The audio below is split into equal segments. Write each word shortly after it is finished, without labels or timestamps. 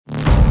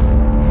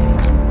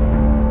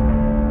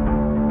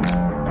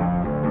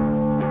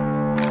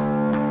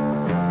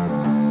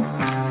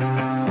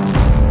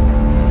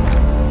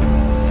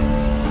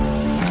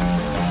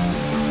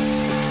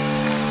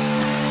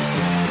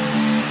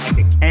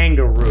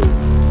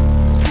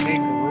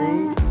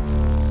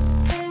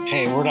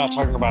not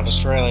talking about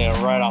Australia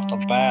right off the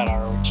bat,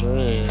 are we?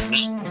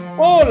 Jeez.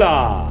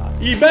 Hola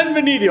y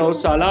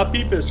bienvenidos a la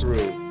Pepis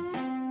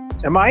room.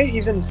 Am I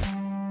even?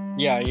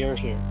 Yeah, you're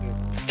here.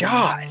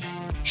 God,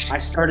 I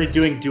started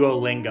doing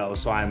Duolingo,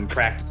 so I'm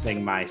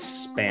practicing my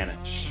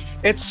Spanish.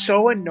 it's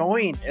so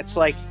annoying. It's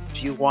like, do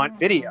you want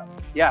video?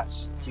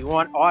 Yes. Do you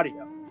want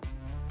audio?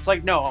 It's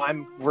like, no.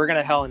 We're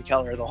gonna Helen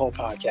Keller the whole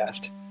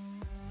podcast.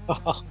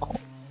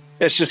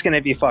 It's just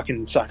gonna be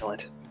fucking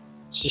silent.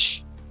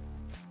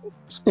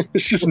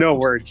 It's just no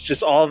words.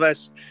 Just all of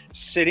us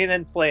sitting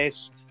in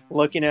place,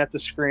 looking at the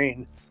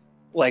screen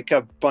like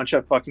a bunch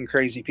of fucking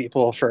crazy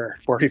people for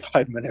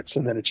 45 minutes,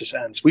 and then it just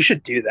ends. We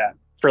should do that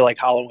for like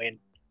Halloween.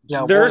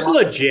 Yeah, There's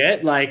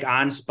legit, like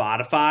on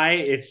Spotify,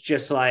 it's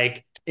just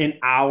like an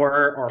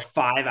hour or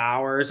 5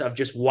 hours of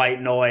just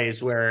white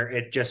noise where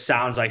it just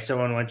sounds like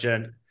someone went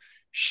in,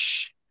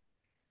 shh.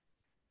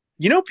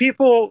 You know,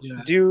 people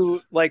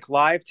do like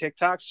live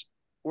TikToks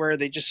where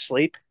they just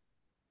sleep.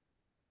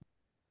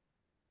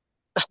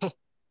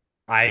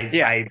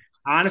 I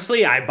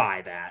honestly, I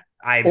buy that.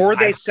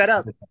 They set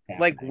up,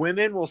 like,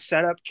 women will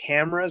set up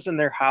cameras in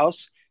their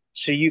house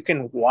so you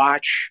can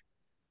watch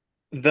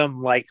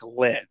them like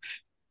live.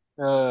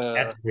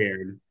 That's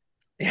weird.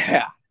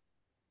 Yeah.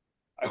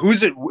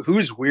 Who's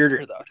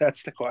weirder though?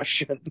 That's the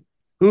question.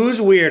 Who's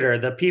weirder?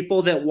 The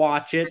people that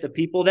watch it, the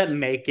people that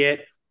make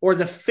it, or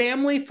the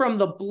family from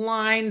The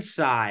Blind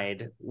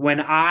Side? When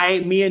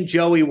me and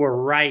Joey were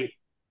right.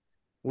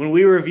 When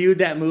we reviewed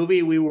that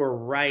movie, we were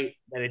right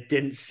that it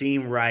didn't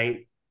seem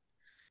right.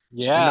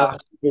 Yeah.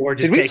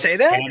 Did we say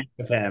that?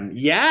 Of him.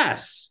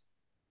 Yes.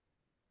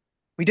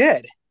 We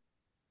did.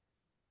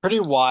 Pretty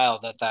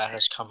wild that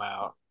has come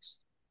out.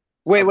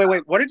 Wait.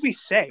 What did we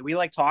say? We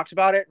like talked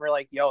about it and we're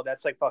like, yo,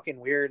 that's like fucking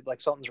weird. Like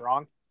something's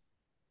wrong.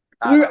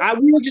 We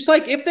were just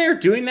like, if they're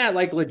doing that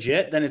like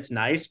legit, then it's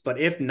nice.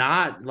 But if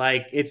not,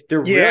 like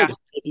they're really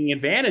taking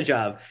advantage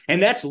of.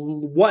 And that's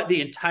what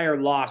the entire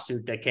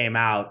lawsuit that came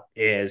out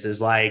is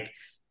like,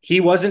 he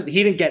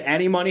didn't get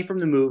any money from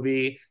the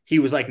movie. He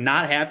was like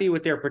not happy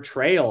with their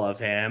portrayal of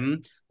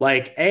him.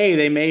 Like,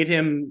 they made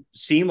him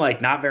seem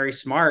like not very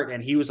smart.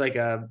 And he was like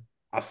a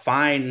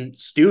fine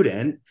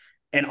student.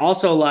 And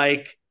also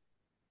like,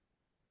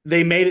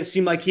 they made it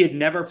seem like he had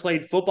never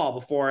played football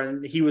before.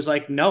 And he was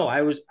like, no,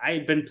 I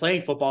had been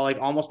playing football like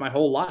almost my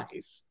whole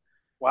life.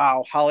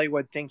 Wow.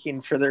 Hollywood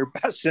thinking for their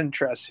best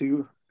interests.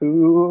 Who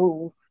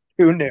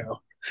knew?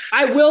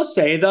 I will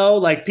say though,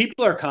 like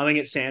people are coming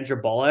at Sandra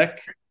Bullock.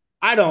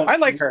 I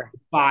like her.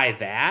 Buy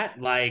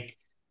that. Like,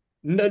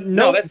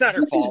 no, that's not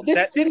her fault.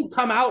 This didn't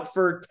come out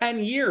for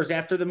 10 years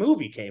after the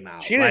movie came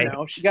out. She didn't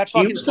know. She got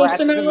fucking slapped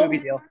at the movie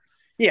deal.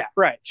 Yeah,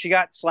 right. She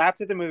got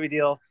slapped at the movie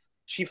deal.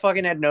 She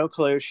fucking had no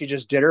clue. She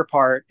just did her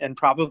part and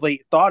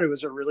probably thought it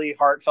was a really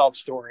heartfelt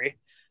story.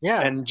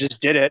 Yeah. And just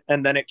did it.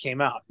 And then it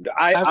came out.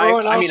 I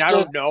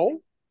don't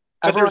know.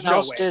 Everyone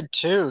else did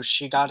too.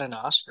 She got an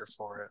Oscar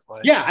for it.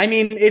 Like, yeah, I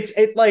mean, it's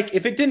like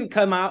if it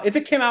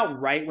came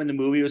out right when the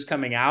movie was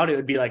coming out, it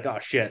would be like, oh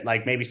shit,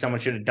 like maybe someone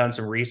should have done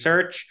some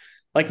research.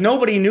 Like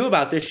nobody knew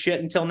about this shit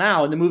until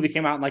now, and the movie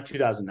came out in like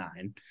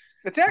 2009.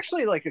 It's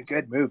actually like a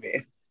good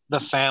movie. The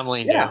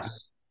family knew.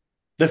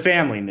 The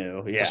family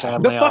knew. Yeah.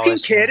 The fucking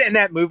kid in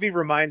that movie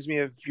reminds me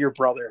of your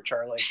brother,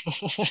 Charlie.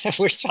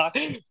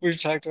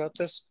 We've talked about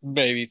this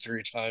maybe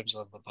 3 times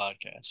on the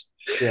podcast.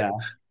 Yeah.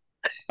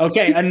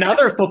 Okay,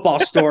 another football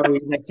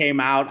story that came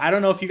out. I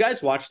don't know if you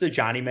guys watched the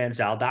Johnny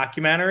Manziel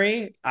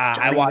documentary.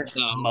 I watched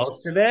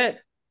most of it.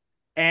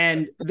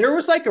 And there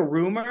was like a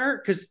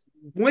rumor, because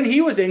when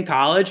he was in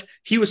college,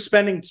 he was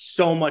spending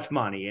so much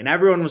money. And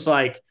everyone was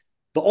like,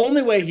 the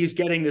only way he's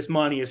getting this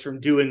money is from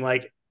doing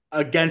like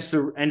against the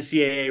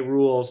NCAA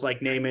rules,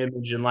 like name,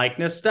 image, and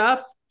likeness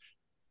stuff.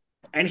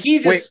 And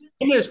him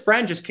and his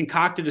friend just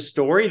concocted a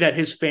story that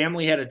his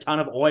family had a ton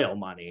of oil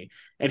money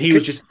and he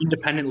was just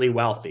independently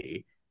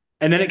wealthy.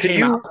 And then it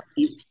came out.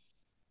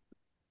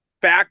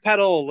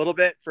 Backpedal a little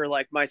bit for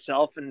like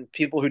myself and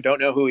people who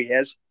don't know who he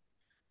is.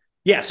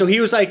 Yeah, so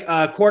he was like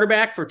a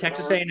quarterback for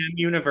Texas A&M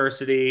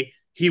University.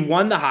 He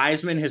won the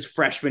Heisman his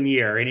freshman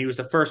year, and he was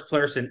the first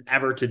person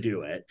ever to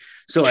do it.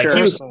 So like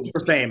he was super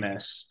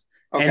famous.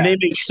 Okay. And they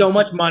made so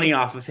much money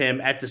off of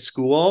him at the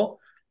school.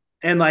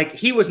 And like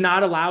he was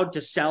not allowed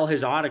to sell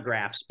his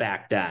autographs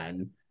back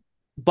then,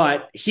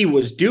 but he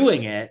was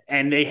doing it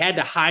and they had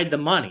to hide the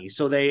money.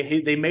 So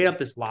they made up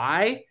this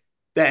lie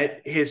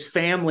that his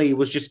family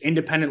was just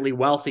independently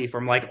wealthy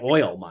from like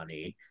oil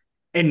money.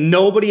 And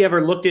nobody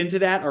ever looked into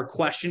that or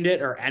questioned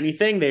it or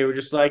anything. They were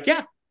just like,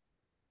 yeah,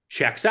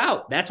 checks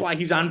out. That's why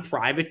he's on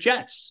private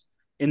jets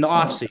in the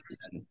off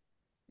season.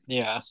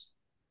 Yeah.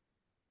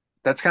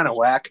 That's kind of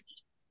whack.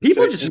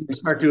 People just need to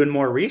start doing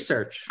more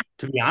research,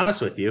 to be honest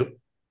with you.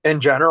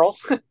 In general?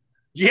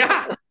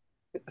 Yeah.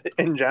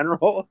 In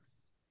general?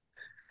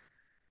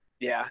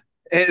 Yeah.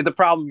 The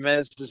problem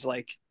is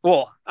like,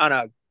 well, on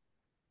a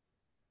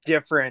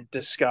different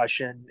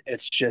discussion,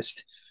 it's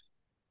just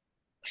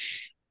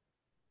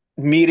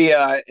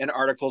media and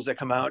articles that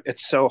come out.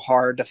 It's so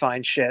hard to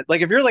find shit.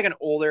 Like if you're like an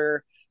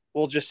older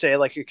we'll just say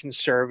like a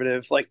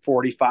conservative, like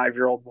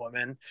 45-year-old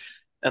woman.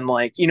 And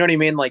like, you know what I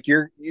mean? Like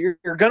you're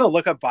gonna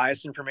look up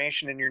biased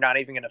information and you're not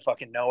even gonna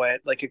fucking know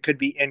it. Like it could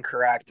be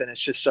incorrect, and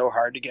it's just so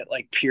hard to get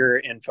like pure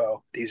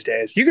info these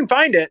days. You can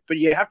find it, but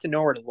you have to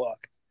know where to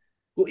look.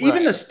 Well,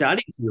 even the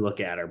studies you look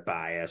at are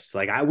biased.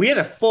 Like we had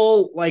a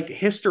full like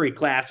history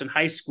class in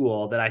high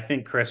school that I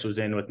think Chris was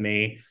in with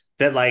me,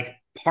 that like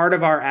part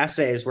of our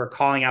essays were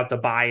calling out the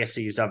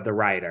biases of the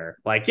writer.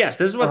 Like, yes,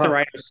 this is what the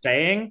writer's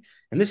saying,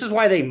 and this is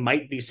why they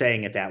might be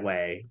saying it that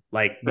way,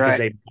 like because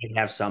they might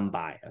have some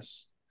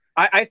bias.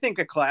 I think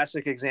a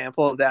classic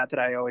example of that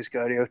I always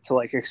go to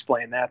like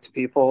explain that to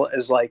people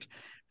is like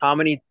how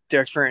many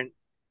different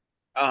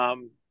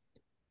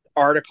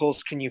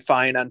articles can you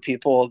find on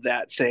people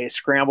that say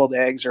scrambled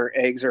eggs or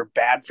eggs are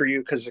bad for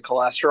you because of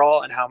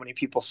cholesterol, and how many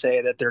people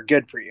say that they're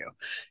good for you.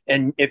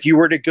 And if you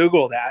were to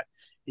Google that,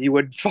 you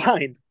would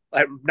find,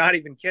 I'm not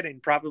even kidding,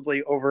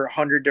 probably over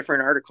 100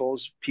 different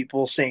articles,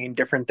 people saying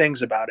different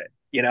things about it,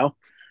 you know?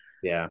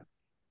 Yeah.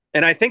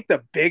 And I think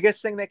the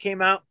biggest thing that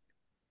came out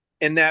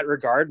in that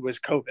regard was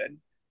COVID.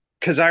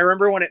 Because I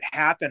remember when it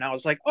happened, I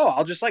was like, oh,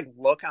 I'll just like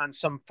look on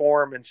some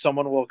forum and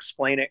someone will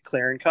explain it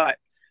clear and cut.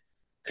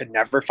 Could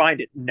never find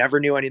it,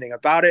 never knew anything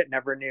about it,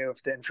 never knew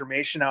if the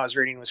information I was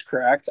reading was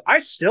correct. I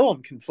still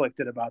am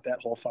conflicted about that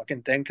whole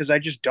fucking thing because I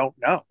just don't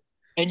know.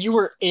 And you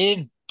were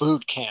in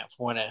boot camp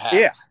when it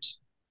happened,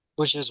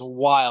 which is a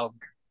wild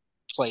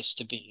place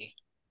to be.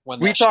 When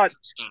we thought,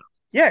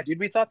 yeah, dude,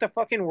 we thought the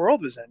fucking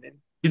world was ending.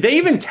 Did they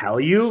even tell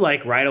you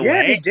like right away?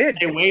 Yeah, they did.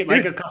 They wait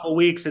like a couple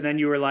weeks, and then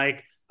you were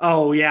like,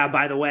 "Oh yeah,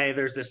 by the way,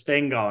 there's this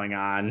thing going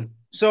on."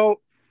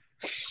 So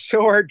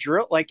our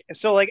drill, like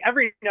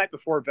every night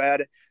before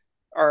bed,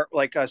 our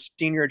like a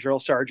senior drill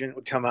sergeant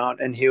would come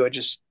out and he would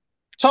just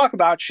talk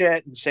about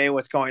shit and say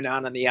what's going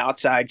on the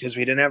outside because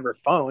we didn't have our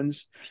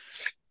phones.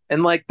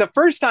 And like the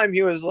first time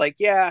he was like,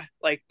 yeah,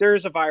 like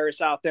there's a virus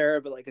out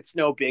there, but like it's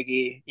no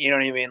biggie. You know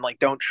what I mean? Like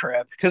don't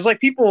trip, because like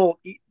people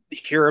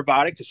hear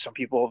about it because some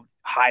people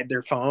hide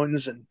their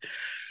phones. And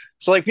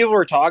so like people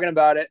were talking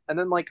about it, and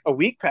then like a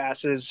week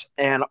passes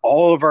and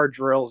all of our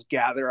drills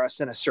gather us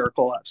in a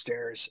circle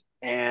upstairs,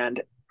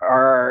 and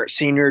our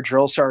senior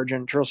drill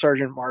sergeant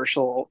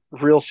Marshall,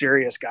 real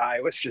serious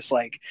guy, was just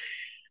like,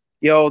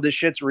 yo, this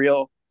shit's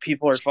real,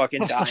 people are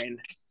fucking dying.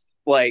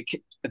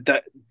 Like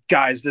the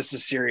guys, this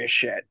is serious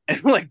shit.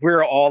 And like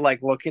we're all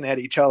like looking at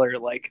each other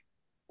like,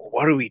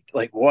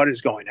 what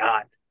is going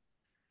on?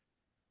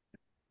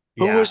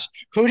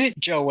 Who did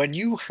Joe, when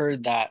you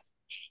heard that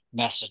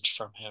message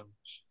from him,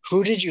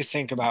 who did you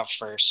think about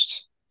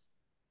first?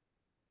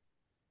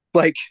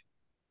 Like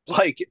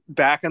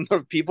back in the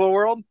people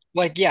world?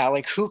 Like, yeah,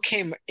 like who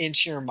came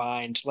into your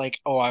mind? Like,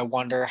 oh, I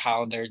wonder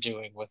how they're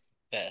doing with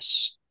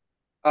this.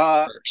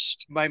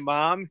 First. My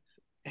mom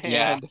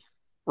and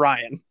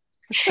Ryan.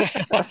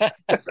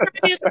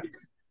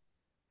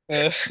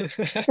 That's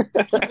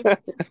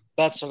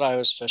what I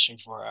was fishing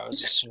for. I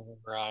was assuming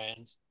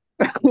Ryan.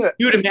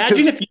 You would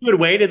imagine if you had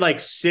waited like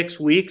 6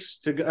 weeks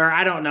to, or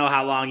I don't know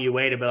how long you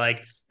waited, but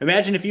like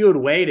imagine if you had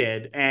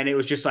waited and it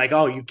was just like,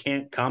 oh, you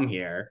can't come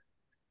here.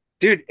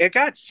 Dude, it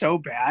got so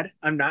bad.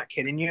 I'm not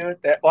kidding you.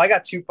 I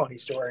got two funny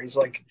stories.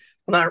 Like,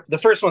 not the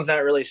first one's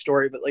not really a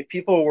story, but like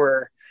people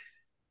were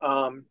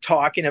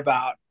talking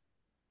about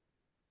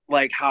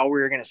like how we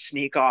were gonna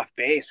sneak off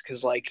base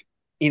because like,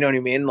 you know what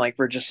I mean? Like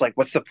we're just like,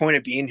 what's the point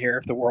of being here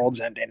if the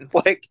world's ending?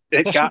 Like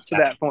it got to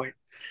that point.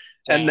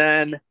 And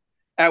then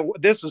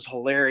this was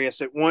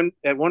hilarious. At one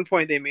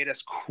point they made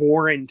us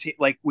quarantine.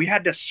 Like we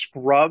had to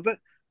scrub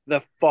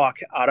the fuck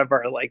out of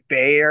our like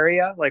bay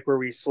area, like where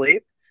we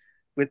sleep,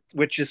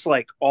 with just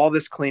like all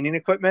this cleaning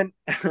equipment.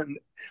 And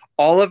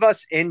all of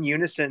us in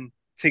unison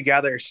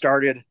together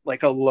started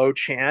like a low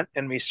chant,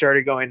 and we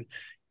started going,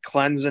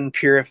 cleanse and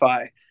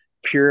purify,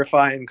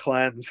 purify and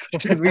cleanse.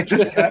 And we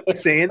just kept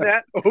saying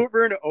that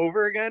over and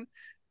over again.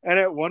 And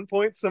at one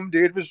point some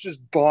dude was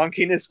just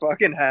bonking his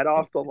fucking head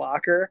off the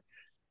locker,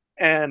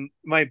 and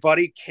my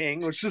buddy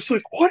King was just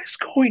like, what is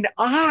going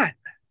on?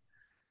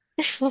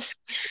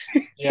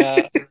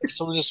 Yeah,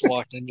 someone just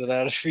walked into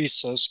that. It'd be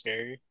so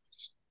scary.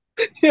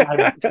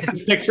 I'm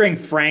picturing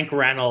Frank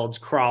Reynolds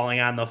crawling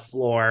on the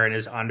floor in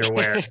his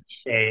underwear,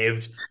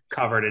 shaved,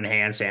 covered in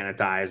hand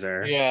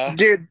sanitizer. Yeah,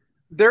 dude,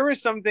 there were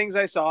some things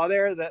I saw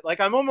there that like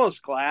I'm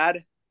almost glad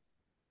it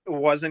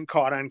wasn't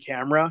caught on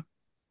camera,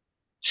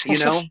 you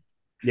know?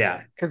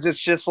 Yeah, because it's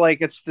just like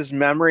it's this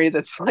memory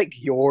that's like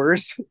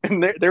yours.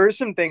 And there were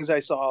some things I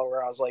saw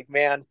where I was like,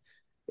 man,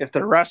 if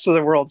the rest of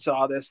the world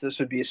saw this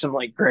would be some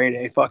like grade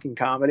A fucking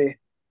comedy.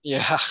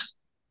 Yeah.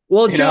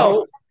 Well,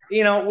 Joe,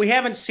 you know, we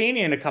haven't seen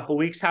you in a couple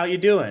weeks. How you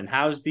doing?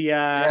 How's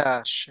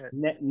the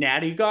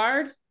Natty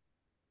Guard?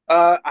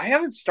 I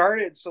haven't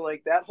started, so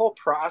like that whole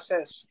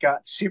process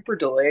got super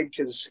delayed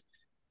because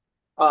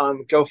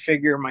go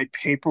figure, my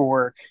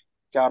paperwork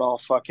got all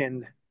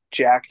fucking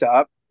jacked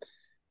up.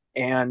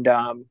 And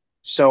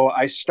so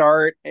I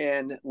start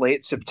in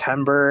late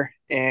September,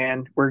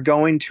 and we're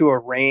going to a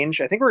range.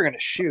 I think we're going to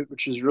shoot,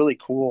 which is really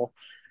cool.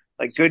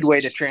 Like good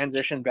way to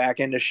transition back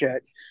into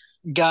shit.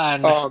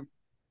 Gun.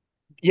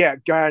 Yeah,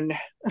 gun.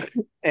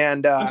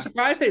 And I'm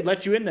surprised they'd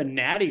let you in the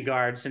natty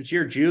guard since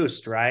you're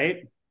juiced,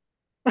 right?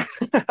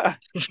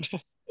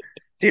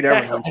 Dude,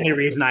 that's the only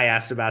reason I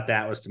asked about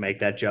that was to make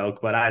that joke,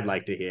 but I'd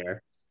like to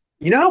hear.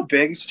 You know how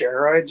big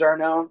steroids are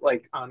now,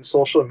 like on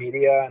social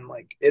media, and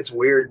like it's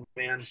weird,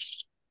 man.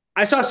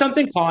 I saw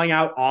something calling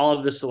out all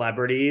of the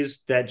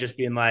celebrities that just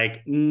being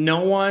like,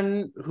 no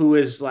one who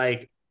is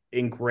like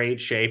in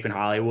great shape in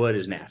Hollywood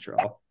is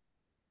natural.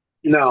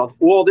 No.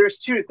 Well, there's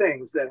two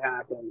things that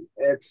happen.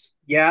 It's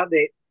yeah,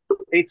 they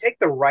take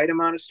the right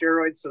amount of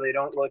steroids so they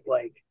don't look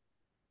like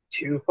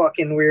too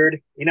fucking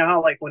weird. You know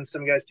how like when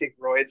some guys take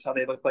roids, how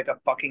they look like a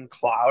fucking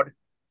cloud?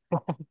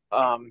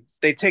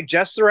 They take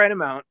just the right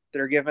amount.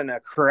 They're given a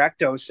correct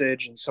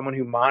dosage and someone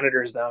who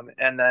monitors them,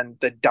 and then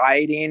the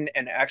dieting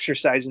and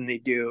exercising they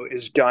do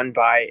is done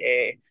by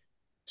a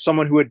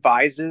someone who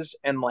advises,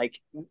 and like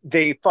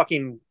they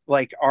fucking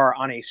like are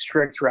on a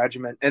strict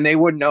regimen, and they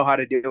wouldn't know how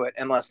to do it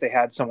unless they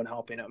had someone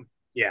helping them.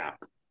 Yeah.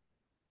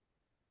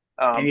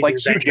 Like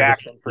Hugh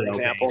Jackman, for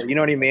example. You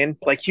know what I mean?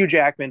 Like Hugh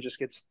Jackman just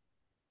gets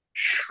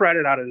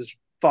shredded out of his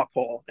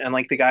fuckhole, and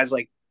like the guy's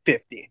like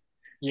 50.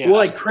 Yeah. Well,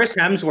 like Chris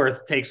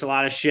Hemsworth takes a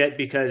lot of shit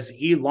because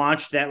he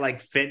launched that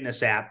like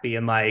fitness app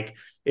being like,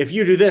 if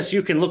you do this,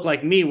 you can look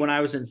like me when I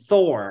was in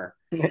Thor.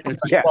 Like,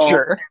 yeah, well,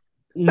 sure.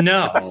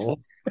 No.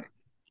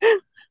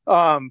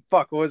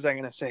 Fuck, what was I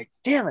gonna say?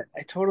 Damn it,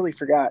 I totally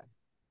forgot.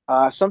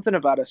 Something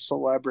about a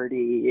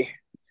celebrity.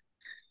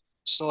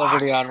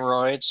 Celebrity on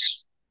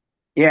roids.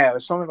 Yeah, it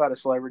was something about a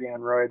celebrity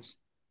on roids.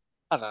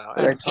 I don't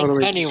know. I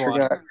totally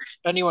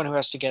anyone who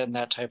has to get in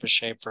that type of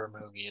shape for a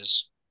movie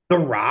is The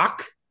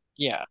Rock.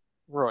 Yeah,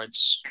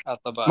 roids at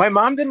the butt. My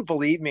mom didn't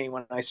believe me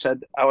when I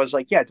said, I was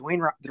like, yeah,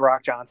 The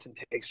Rock Johnson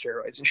takes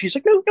steroids, and she's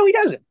like, no, he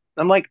doesn't.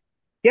 I'm like,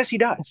 yes, he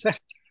does.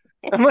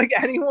 I'm like,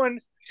 anyone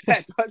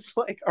that does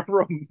like a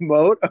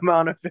remote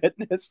amount of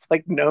fitness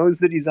like knows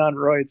that he's on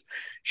roids.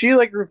 She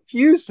like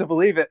refused to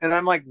believe it, and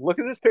I'm like, look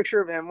at this picture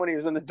of him when he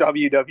was in the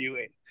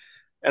WWE,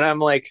 and I'm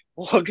like,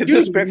 look at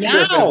this picture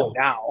of him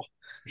now.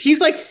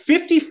 He's like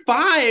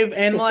 55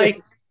 and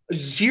like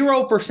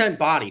 0%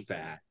 body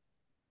fat.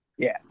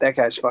 Yeah, that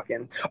guy's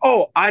fucking.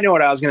 Oh, I know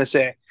what I was gonna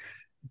say.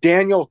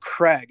 Daniel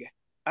Craig.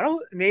 I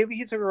don't. Maybe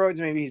he took roids,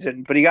 maybe he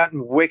didn't, but he got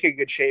in wicked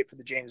good shape for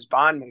the James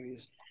Bond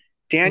movies.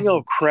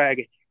 Daniel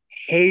Craig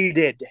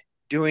hated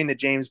doing the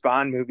James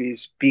Bond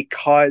movies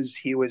because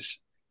he was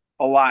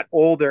a lot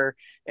older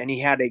and he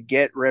had to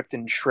get ripped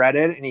and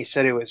shredded, and he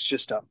said it was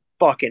just a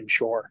fucking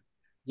chore.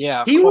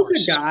 Yeah, he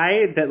was a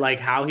guy that like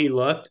how he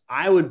looked,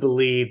 I would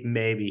believe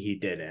maybe he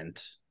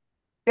didn't.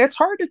 It's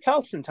hard to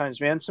tell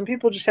sometimes, man. Some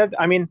people just have.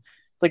 I mean,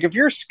 like if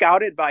you're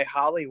scouted by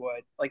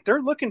Hollywood, like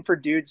they're looking for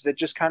dudes that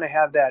just kind of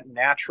have that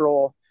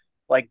natural,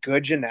 like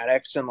good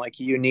genetics and like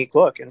a unique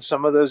look. And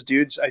some of those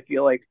dudes, I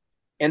feel like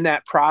in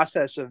that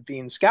process of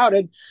being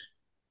scouted,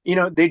 you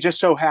know, they just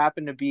so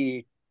happen to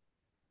be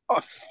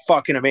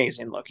fucking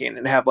amazing looking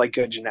and have like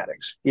good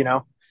genetics, you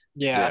know?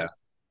 Yeah.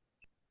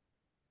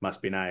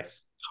 Must be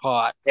nice.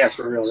 Hot. Yeah,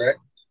 for real, right?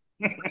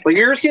 Like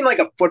you ever seen like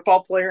a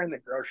football player in the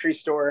grocery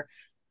store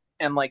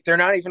and like they're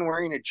not even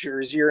wearing a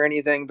jersey or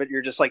anything, but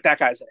you're just like, that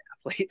guy's an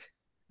athlete.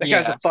 That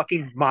guy's a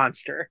fucking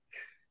monster.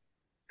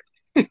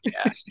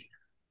 Yeah.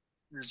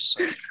 You're just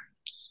like,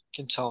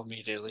 can tell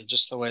immediately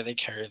just the way they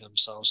carry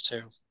themselves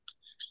too.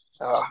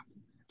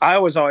 I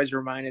was always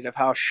reminded of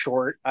how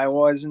short I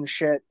was and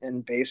shit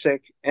in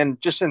basic and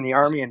just in the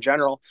army in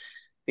general,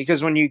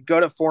 because when you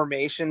go to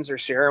formations or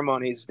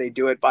ceremonies, they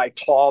do it by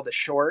tall to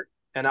short.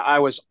 And I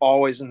was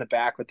always in the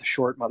back with the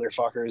short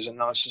motherfuckers.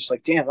 And I was just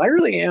like, damn, I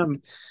really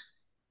am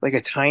like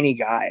a tiny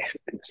guy.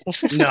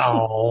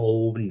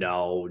 No.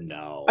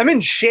 I'm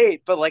in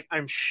shape, but like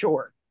I'm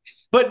short.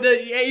 But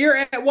you're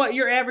at what?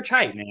 You're average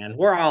height, man.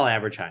 We're all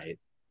average height.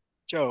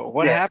 Joe,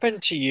 what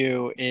happened to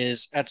you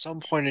is at some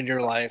point in your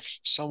life,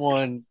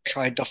 someone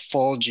tried to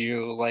fold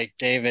you like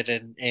David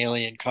in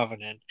Alien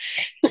Covenant,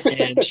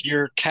 and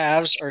your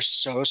calves are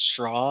so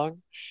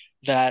strong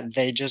that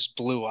they just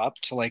blew up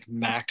to like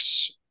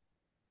max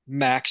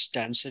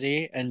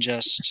density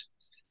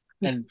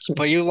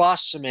but you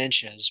lost some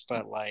inches,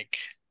 but like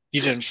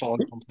you didn't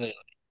fold completely.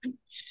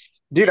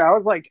 Dude, I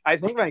was like, I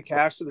think my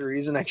calves are the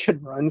reason I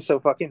could run so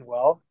fucking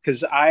well.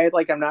 Cause I'm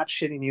not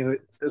shitting you,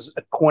 as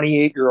a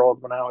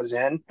 28-year-old when I was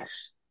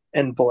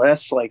in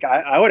Bliss, like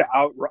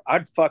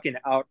I'd fucking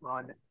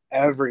outrun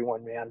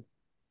everyone, man.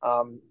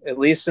 At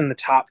least in the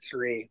top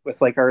 3 with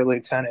like our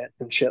lieutenant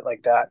and shit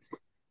like that.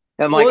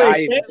 And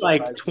like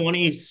like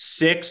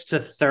 26 to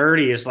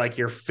 30 is like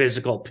your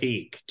physical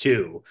peak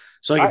too.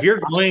 So like if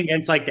you're going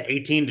against like the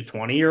 18 to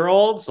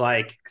 20-year-olds,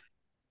 like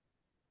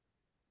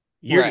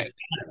you're just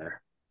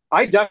better.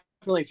 I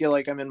definitely feel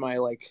like I'm in my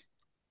like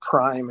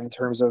prime in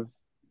terms of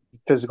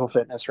physical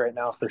fitness right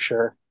now for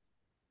sure.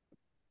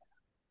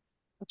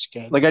 That's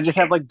good. Like I just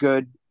have like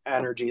good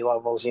energy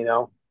levels, you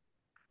know.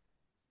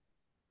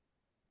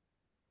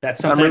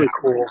 That's something I'm really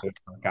cool.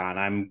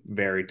 I'm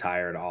very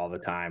tired all the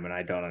time, and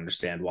I don't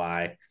understand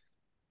why.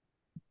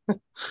 You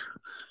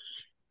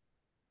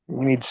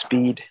need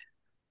speed.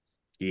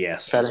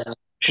 Yes.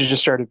 You should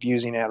just start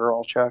abusing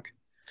Adderall, Chuck.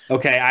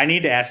 Okay, I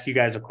need to ask you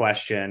guys a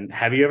question.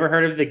 Have you ever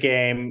heard of the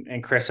game?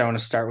 And Chris, I want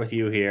to start with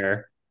you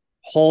here.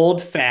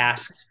 Hold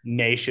Fast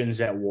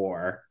Nations at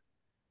War.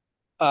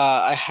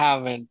 I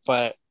haven't,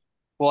 but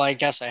well, I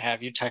guess I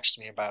have. You texted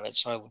me about it,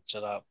 so I looked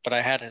it up, but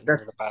I hadn't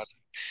heard about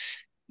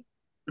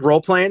it.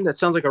 Role playing? That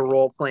sounds like a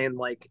role playing,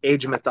 like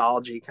Age of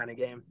Mythology kind of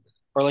game.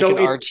 Or like an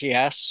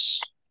RTS.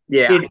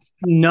 Yeah.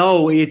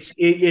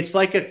 It's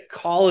like a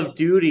Call of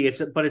Duty.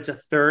 But it's a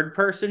third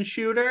person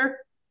shooter.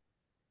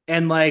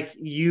 And like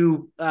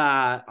you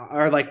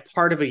are like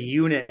part of a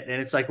unit,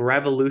 and it's like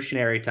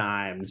revolutionary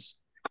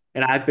times.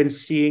 And I've been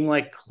seeing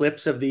like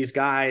clips of these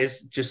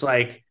guys just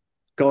like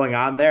going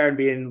on there and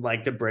being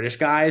like the British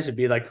guys and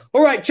be like,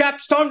 all right,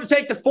 chaps, time to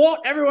take the fort.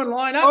 Everyone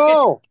line up.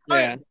 Oh,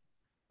 yeah.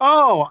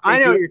 Oh, I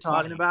know what you're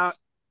talking about.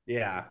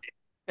 Yeah.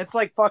 It's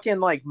like fucking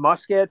like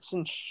muskets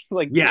and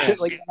like yes. shit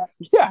like that.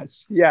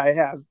 Yes. Yeah, I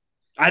have.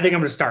 I think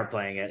I'm going to start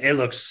playing it. It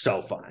looks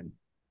so fun.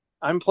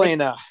 I'm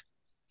playing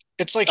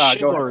it's like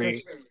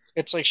chivalry.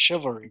 It's like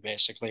chivalry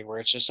basically, where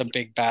it's just a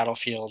big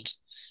battlefield.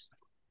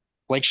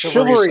 Like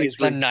chivalry is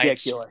like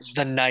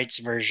the knights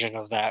version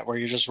of that, where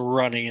you're just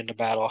running into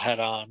battle head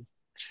on.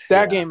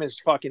 That game is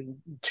fucking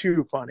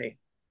too funny.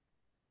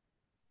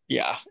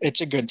 Yeah,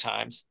 it's a good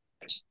time.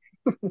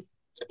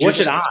 What's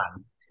it on?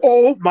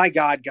 Oh my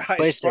god, guys!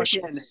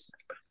 PlayStation.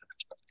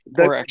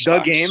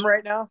 The game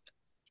right now.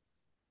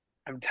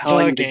 I'm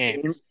telling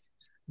you,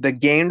 the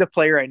game to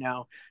play right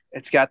now.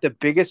 It's got the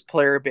biggest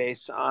player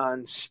base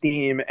on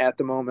Steam at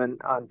the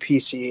moment on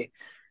PC.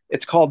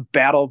 It's called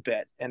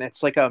BattleBit, and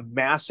it's like a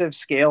massive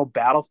scale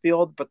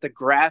battlefield, but the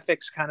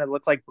graphics kind of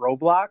look like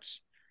Roblox,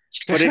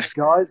 but it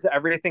does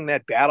everything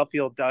that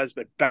Battlefield does,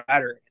 but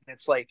better. And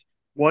it's like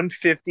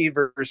 150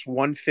 versus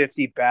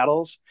 150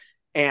 battles.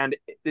 And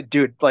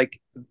dude, like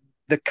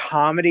the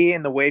comedy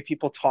and the way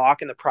people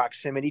talk and the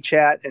proximity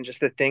chat and just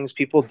the things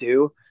people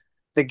do,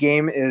 the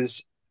game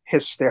is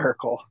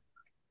hysterical.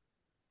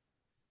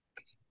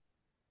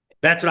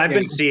 That's what I've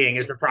been seeing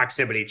is the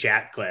proximity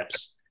chat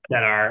clips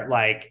that are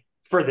like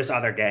for this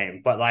other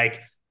game. But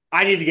like,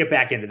 I need to get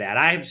back into that.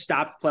 I've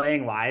stopped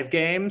playing live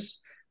games,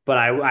 but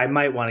I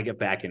might want to get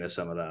back into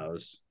some of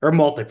those or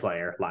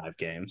multiplayer live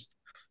games.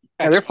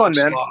 Yeah, they're fun,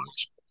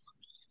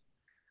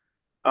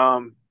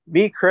 man.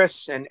 Me,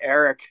 Chris, and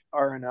Eric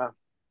are in a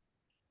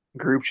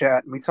group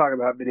chat, and we talk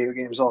about video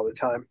games all the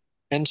time.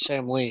 And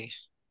Sam Lee.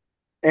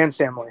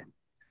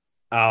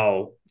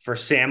 Oh, for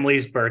Sam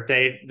Lee's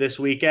birthday this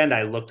weekend,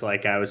 I looked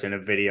like I was in a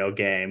video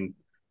game.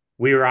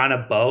 We were on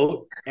a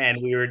boat and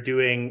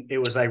it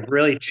was like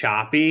really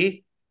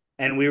choppy,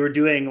 and we were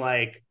doing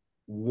like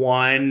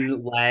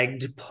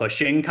one-legged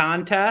pushing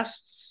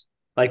contests.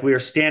 Like we were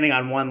standing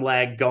on one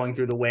leg, going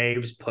through the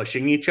waves,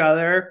 pushing each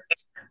other.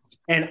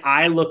 And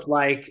I looked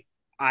like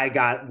I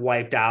got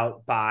wiped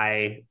out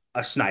by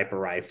a sniper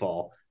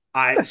rifle.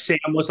 Sam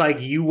was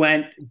like, you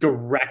went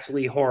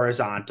directly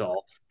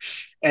horizontal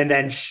and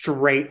then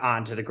straight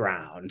onto the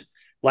ground.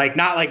 Like,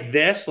 not like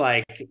this,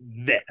 like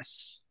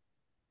this.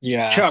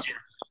 Yeah.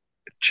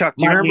 Chuck,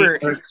 do you remember?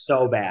 It hurt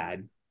so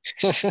bad.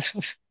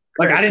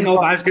 Like, I didn't know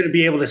if I was going to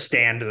be able to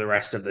stand the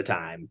rest of the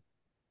time.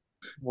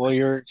 Well,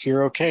 you're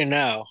okay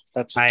now.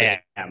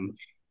 I am.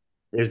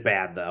 It was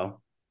bad,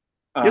 though.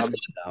 It was fun,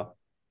 though.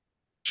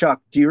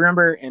 Chuck, do you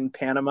remember in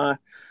Panama,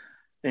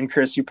 and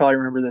Chris, you probably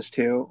remember this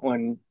too,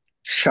 when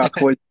Chuck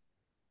was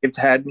his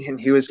head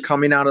and he was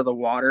coming out of the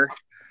water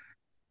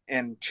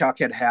and Chuck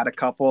had a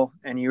couple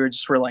and you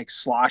were like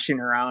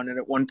sloshing around, and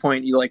at one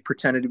point you like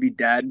pretended to be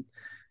dead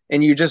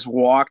and you just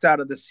walked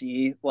out of the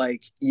sea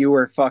like you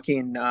were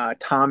fucking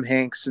Tom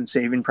Hanks in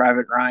Saving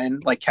Private Ryan,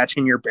 like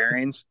catching your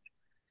bearings.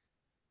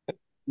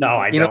 No,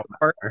 I don't.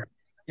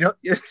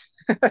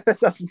 That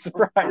doesn't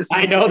surprise me.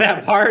 I know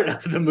that part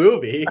of the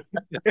movie.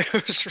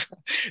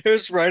 It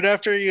was right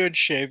after you had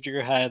shaved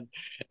your head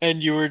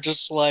and you were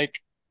just like,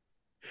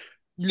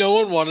 no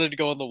one wanted to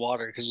go in the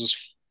water because it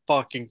was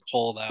fucking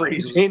cold out.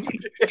 Freezing.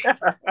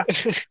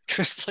 It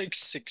was like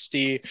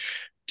 60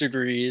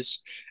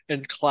 degrees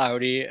and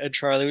cloudy, and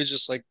Charlie was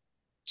just like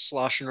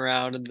sloshing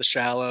around in the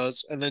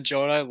shallows. And then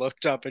Joe and I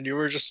looked up and you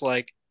were just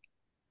like,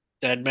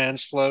 dead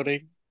man's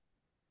floating.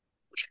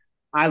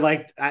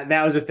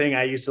 That was a thing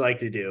I used to like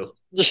to do.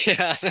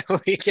 Yeah,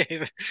 we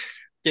gave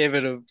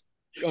it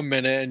a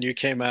minute and you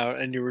came out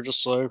and you were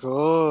just like,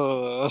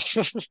 oh.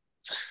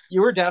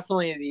 You were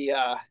definitely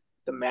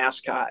the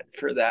mascot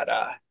for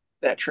that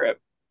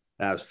trip.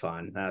 That was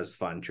fun. That was a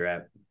fun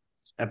trip.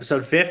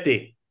 Episode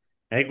 50.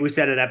 I think we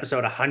said at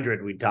episode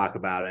 100 we'd talk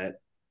about it.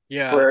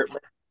 Yeah. Where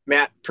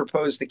Matt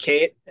proposed to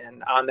Kate,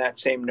 and on that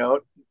same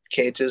note,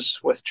 Kate is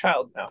with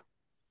child now.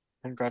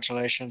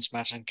 Congratulations,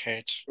 Matt and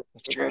Kate.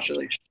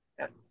 Congratulations.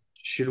 Yeah.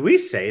 Should we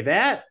say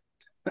that?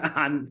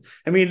 I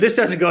mean, this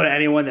doesn't go to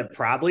anyone that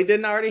probably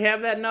didn't already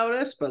have that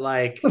notice, but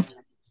like...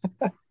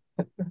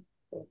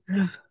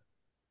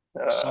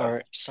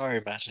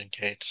 Sorry, Matt and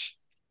Kate.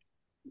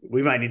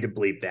 We might need to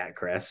bleep that,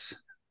 Chris.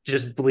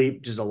 Just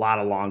bleep, just a lot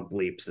of long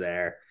bleeps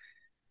there.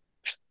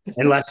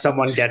 Unless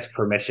someone gets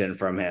permission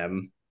from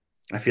him.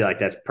 I feel like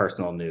that's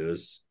personal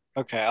news.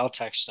 Okay, I'll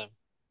text him.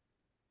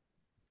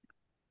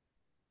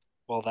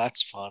 Well,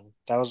 that's fun.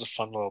 That was a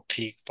fun little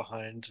peek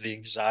behind the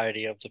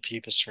anxiety of the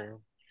Pepis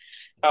room.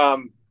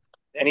 Um,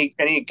 any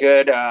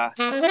good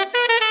like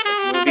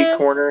movie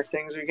corner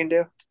things we can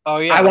do? Oh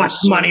yeah, I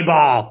watched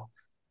Moneyball.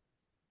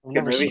 I've Good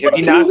never movie. seen Have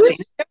you it. not seen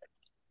it?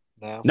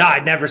 No. No,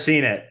 I'd never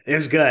seen it. It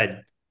was good.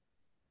 And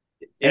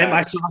in Yeah,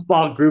 my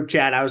softball group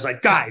chat, I was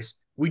like, guys,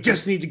 we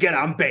just need to get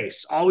on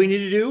base. All we need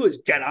to do is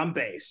get on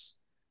base.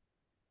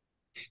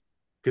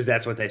 Because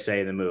that's what they say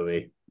in the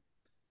movie.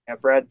 yeah.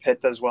 Brad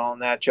Pitt does well in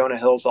that. Jonah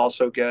Hill's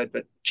also good,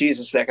 but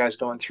Jesus, that guy's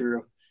going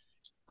through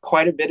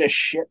quite a bit of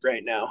shit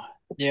right now.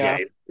 Yeah, Yeah,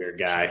 he's a weird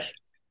guy.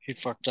 he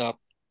fucked up.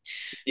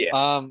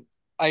 Yeah.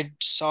 I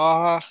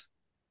saw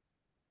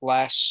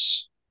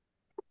last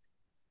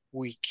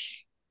week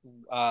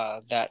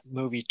that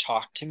movie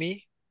Talk to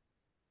Me.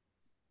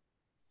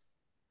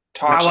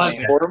 Talk to was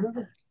me. Horror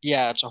movie?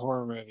 Yeah, it's a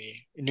horror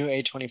movie. A new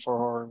A24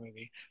 horror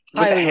movie.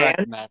 With the Highly hand?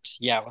 recommend.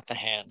 Yeah, with the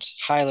hand.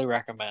 Highly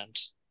recommend.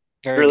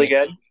 Very Really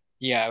good. good.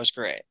 Yeah, it was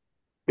great.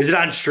 Is it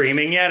on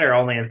streaming yet or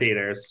only in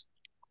theaters?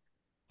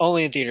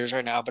 Only in theaters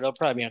right now, but it'll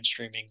probably be on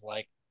streaming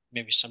like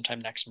maybe sometime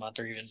next month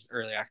or even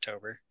early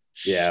October.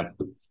 Yeah.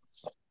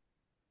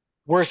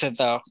 Worth it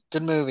though.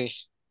 Good movie.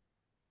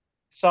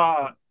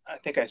 I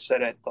think I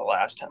said it the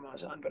last time I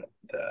was on, but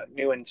the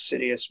new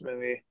Insidious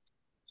movie.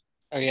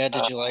 Oh yeah,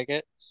 did you like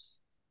it?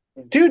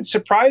 Dude,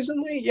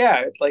 surprisingly,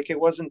 yeah, like it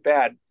wasn't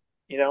bad,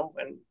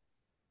 and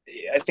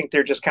I think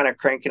they're just kind of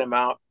cranking them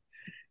out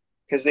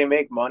because they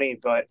make money,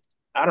 but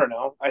I don't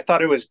know. I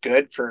thought it was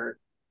good for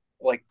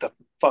like the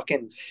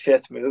fucking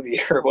fifth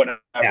movie or whatever.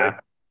 Yeah.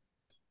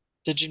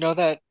 Did you know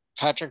that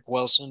Patrick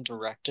Wilson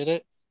directed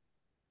it?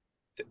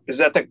 Is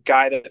that the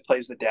guy that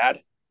plays the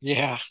dad?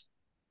 Yeah.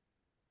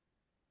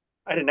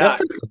 I did not.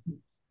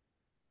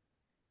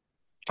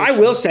 I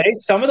will say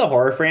some of the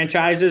horror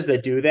franchises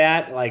that do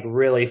that like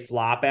really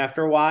flop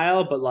after a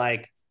while, but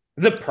like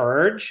The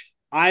Purge,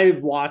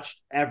 I've watched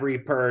every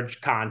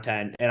Purge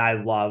content and I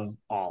love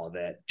all of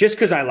it just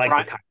because I like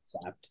the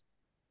concept.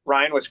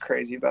 Ryan was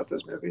crazy about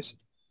those movies.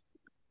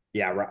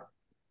 Yeah, right.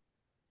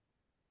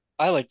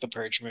 I like the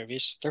Purge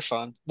movies. They're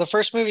fun. The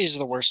first movie is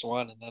the worst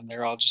one, and then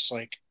they're all just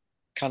like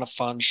kind of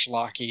fun,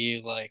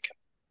 schlocky, like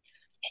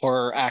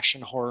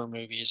action horror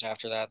movies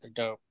after that. They're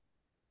dope.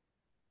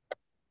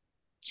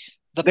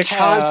 The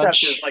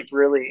concept is like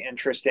really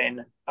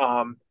interesting.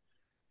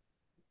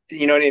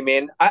 You know what I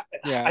mean?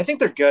 I think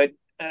they're good.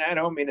 And I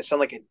don't mean to sound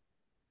like a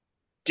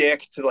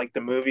dick to like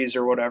the movies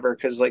or whatever,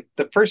 because like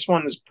the first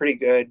one is pretty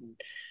good.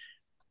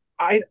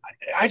 I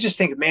I just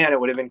think, man, it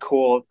would have been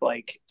cool if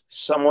like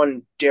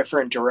someone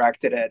different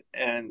directed it,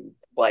 and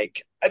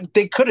like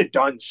they could have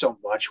done so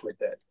much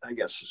with it, I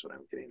guess is what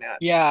I'm getting at.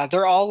 Yeah,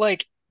 they're all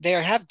like they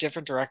have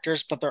different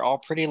directors, but they're all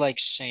pretty like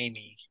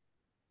samey.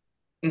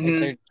 Like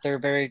Mm-hmm. they're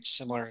very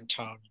similar in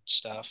tone and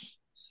stuff.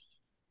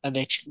 And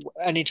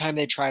anytime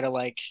they try to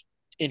like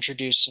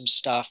introduce some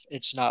stuff,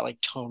 it's not like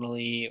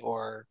tonally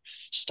or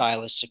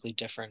stylistically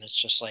different. It's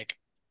just like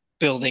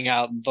building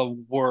out the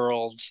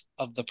world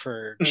of the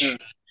Purge. Mm-hmm.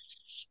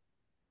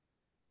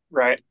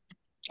 Right.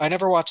 I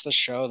never watched the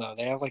show though.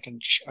 They have like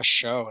a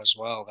show as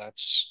well.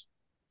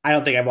 I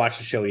don't think I've watched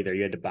the show either.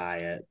 You had to buy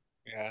it.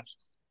 Yeah.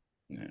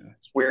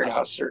 It's weird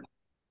how certain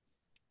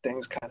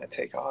things kind of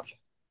take off.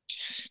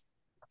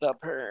 The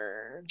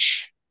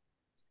Purge.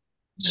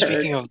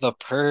 Speaking of the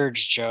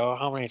Purge, Joe,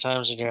 how many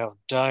times did you have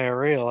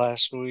diarrhea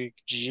last week?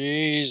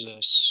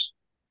 Jesus.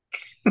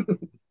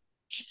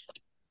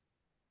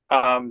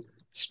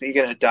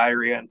 Speaking of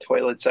diarrhea and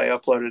toilets, I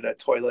uploaded a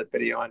toilet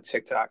video on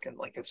TikTok, and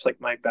like it's like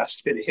my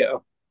best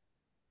video.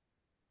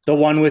 The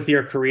one with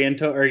your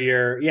Korean or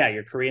your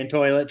Korean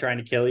toilet trying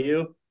to kill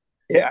you.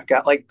 Yeah, I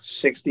got like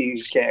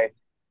 60K.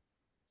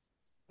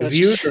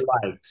 Views or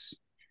likes?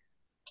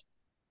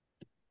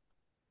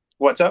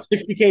 What's up?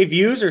 60K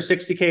views or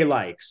 60K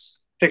likes?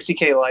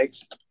 60K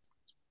likes.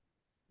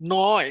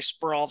 Nice,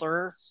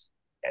 brother.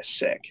 Yeah,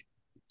 sick.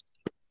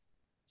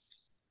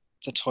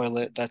 The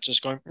toilet that's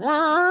just going.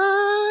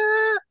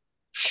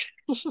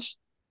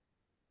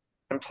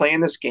 I'm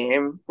playing this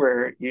game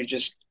where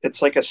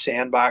it's like a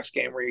sandbox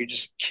game where you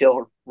just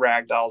kill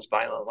ragdolls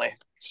violently.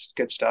 It's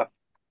good stuff.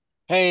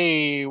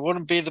 Hey,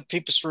 wouldn't be the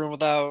Pepis room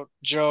without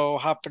Joe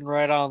hopping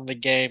right on the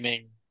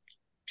gaming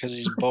because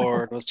he's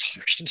bored with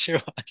talking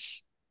to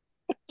us.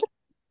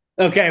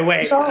 Okay,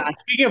 wait.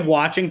 Speaking of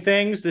watching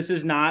things, this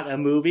is not a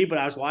movie, but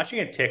I was watching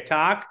a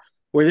TikTok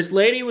where this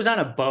lady was on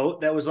a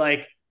boat that was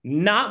like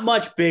not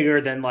much bigger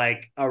than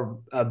like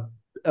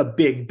a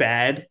big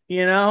bed,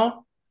 you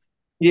know?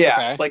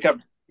 Yeah, okay.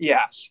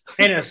 Yes.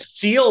 And a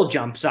seal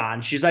jumps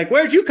on. She's like,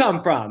 "Where'd you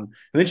come from?" And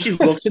then she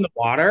looks in the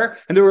water,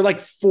 and there were like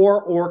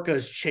 4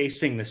 orcas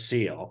chasing the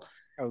seal.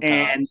 Oh,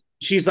 and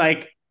she's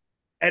like,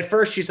 at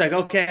first, she's like,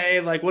 "Okay,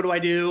 like, what do I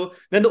do?"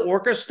 Then the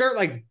orcas start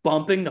like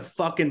bumping the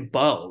fucking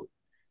boat.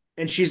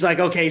 And she's like,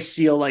 "Okay,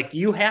 seal, like,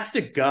 you have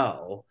to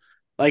go.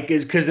 Like,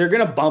 is because they're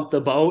going to bump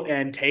the boat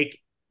and take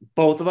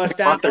both of us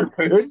down. Their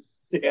food?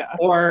 Yeah.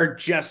 Or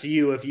just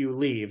you if you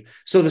leave."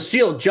 So the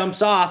seal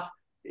jumps off,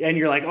 and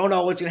you're like, oh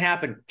no, what's gonna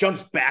happen?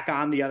 Jumps back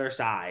on the other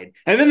side,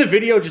 and then the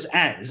video just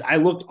ends. I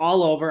looked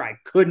all over, I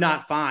could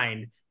not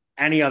find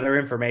any other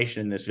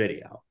information in this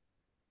video.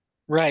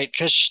 Right,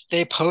 because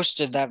they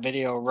posted that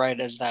video right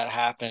as that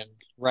happened,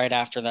 right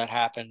after that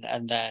happened,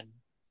 and then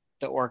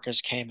the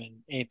orcas came and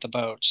ate the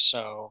boat.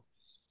 So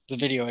the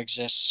video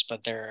exists,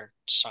 but they're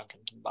sunk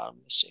into the bottom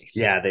of the sea.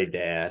 Yeah, they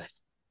did.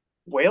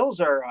 Whales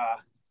are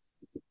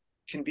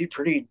can be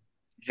pretty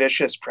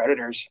vicious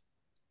predators.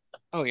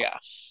 Oh yeah,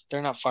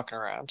 they're not fucking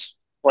around.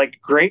 Like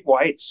great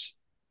whites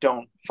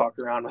don't fuck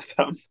around with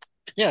them.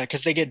 Yeah,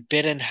 because they get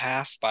bit in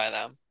half by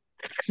them.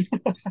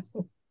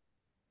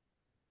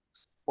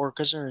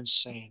 Orcas are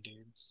insane, dude.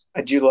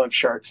 I do love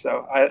sharks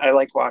though. I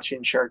like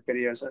watching shark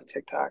videos on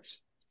TikToks.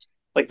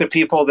 Like the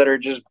people that are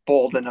just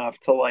bold enough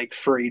to like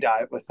free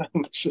dive with them.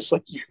 It's just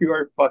like you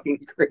are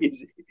fucking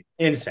crazy.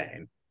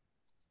 Insane.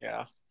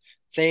 Yeah.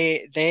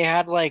 They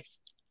had like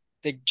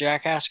the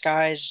Jackass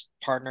guys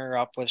partner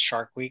up with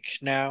Shark Week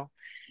now.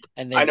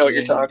 And I know what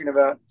you're talking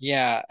about.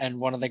 Yeah, and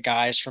one of the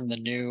guys from the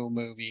new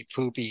movie,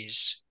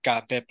 Poopies,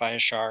 got bit by a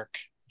shark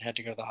and had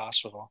to go to the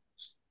hospital.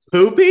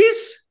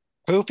 Poopies?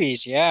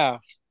 Poopies, yeah.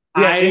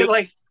 Yeah,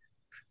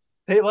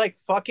 they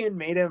fucking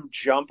made him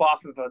jump off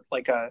of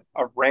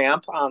a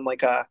ramp on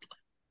like a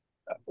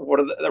what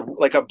are the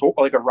like a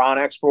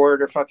Ronex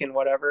board or fucking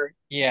whatever.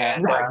 Yeah.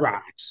 And,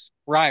 Ronex.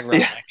 Ride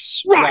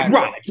Ronex. Yeah.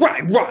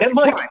 Right.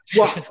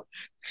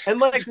 And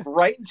like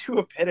right into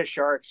a pit of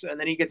sharks, and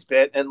then he gets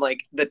bit, and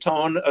like the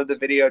tone of the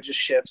video just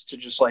shifts to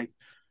just like,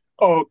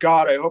 oh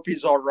god, I hope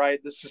he's all right.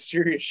 This is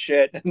serious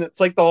shit. And it's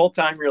like the whole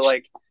time you're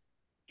like,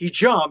 he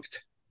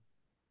jumped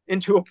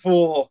into a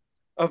pool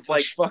of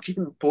like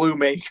fucking blue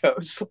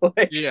makos.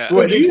 Like, yeah.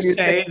 Would you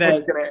say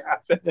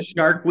that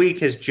Shark Week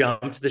has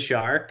jumped the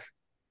shark?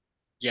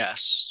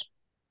 Yes.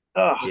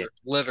 Yeah,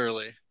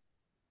 literally.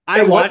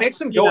 What makes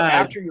him go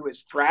after you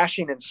is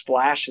thrashing and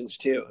splashes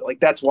too. Like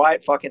that's why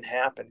it fucking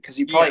happened, because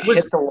he probably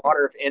hit the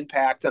water of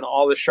impact, and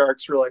all the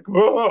sharks were like,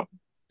 "Whoa!"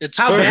 It's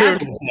how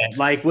bad was it?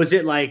 Like, was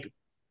it like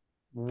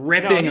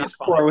ripping up,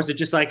 or was it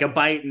just like a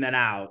bite and then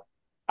out?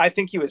 I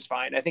think he was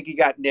fine. I think he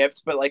got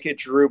nipped, but like it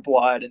drew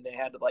blood, and they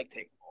had to like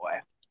take him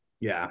away.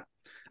 Yeah,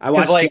 I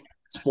watched like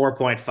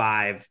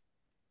 4.5.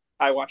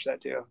 I watched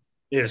that too.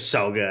 It is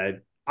so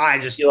good. I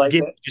just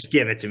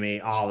give it to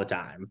me all the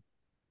time.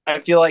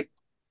 I feel like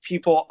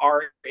people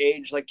our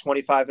age, like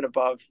 25 and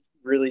above,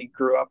 really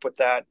grew up with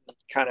that,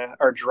 kind of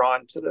are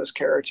drawn to those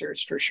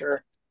characters for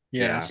sure.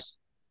 Yeah.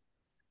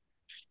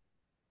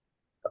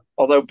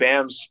 Although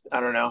Bam's, I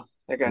don't know,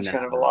 that guy's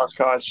kind of a lost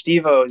cause.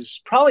 Steve-O's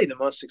probably the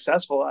most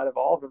successful out of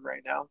all of them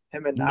right now.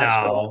 Him and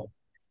Knoxville. No,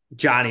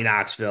 Johnny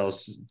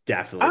Knoxville's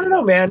definitely. I don't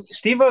know, man.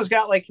 Steve-O's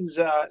got like his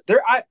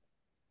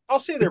I'll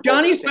say they're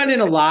Johnny's been in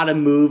a lot of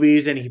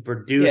movies, and he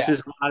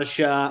produces a lot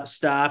of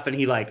stuff, and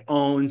he like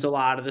owns a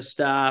lot of the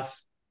stuff.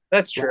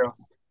 That's true.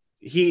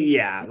 He's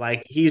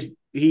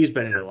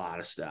been in a lot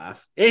of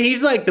stuff, and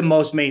he's like the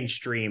most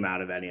mainstream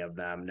out of any of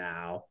them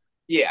now.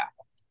 Yeah.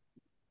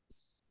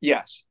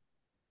 Yes.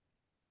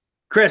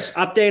 Chris,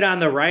 update on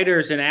the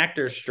writers and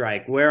actors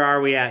strike. Where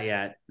are we at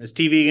yet? Is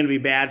TV going to be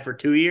bad for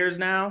 2 years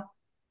now?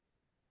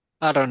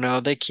 I don't know.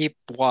 They keep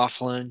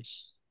waffling.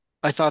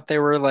 I thought they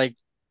were like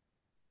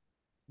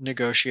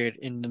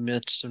in the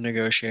midst of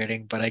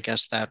negotiating, but I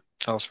guess that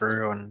fell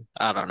through, and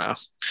I don't know.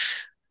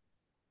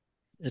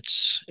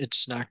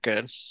 It's not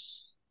good.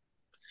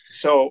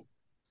 So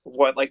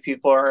what, like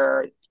people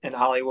are in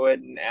Hollywood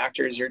and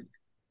actors are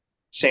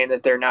saying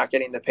that they're not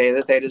getting the pay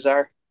that they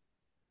desire?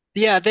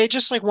 Yeah, they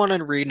just like want to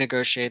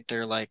renegotiate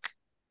their like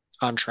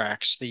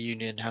contracts. The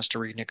union has to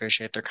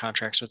renegotiate their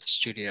contracts with the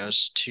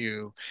studios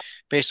to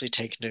basically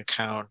take into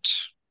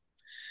account,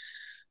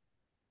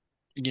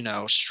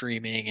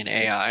 streaming and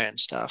AI and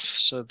stuff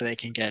so they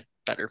can get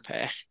better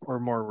pay or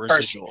more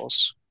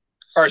residuals.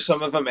 Are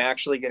some of them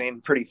actually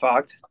getting pretty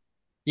fucked?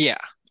 Yeah,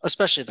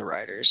 especially the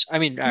writers. I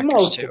mean,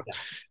 actors too.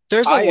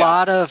 There's a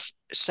lot of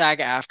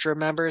SAG-AFTRA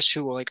members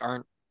who like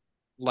aren't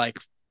like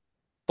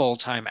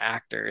full-time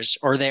actors,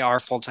 or they are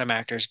full-time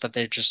actors, but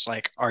they just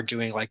like are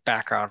doing like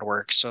background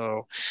work.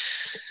 So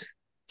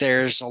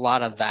there's a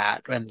lot of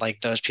that, and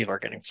like those people are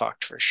getting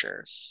fucked for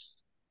sure.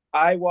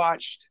 I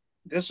watched,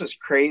 this was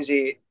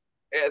crazy.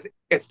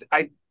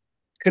 I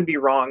could be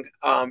wrong.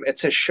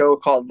 It's a show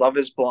called Love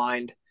is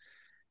Blind.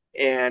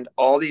 And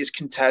all these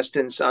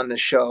contestants on the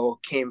show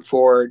came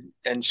forward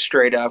and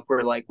straight up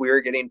were like, we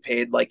were getting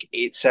paid like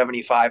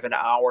 $8.75 an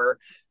hour.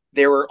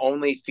 They were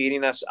only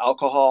feeding us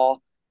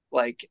alcohol.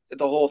 Like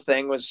the whole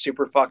thing was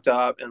super fucked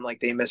up, and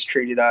like they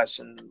mistreated us,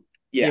 and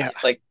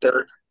like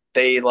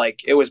they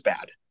like it was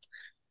bad.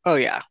 Oh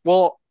yeah.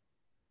 Well,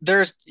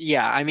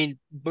 I mean,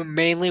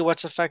 mainly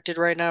what's affected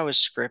right now is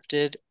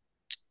scripted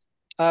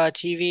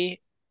TV,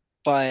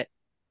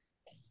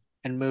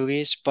 and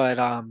movies, but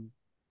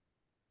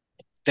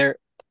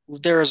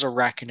there is a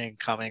reckoning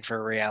coming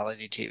for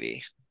reality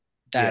TV.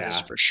 That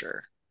is for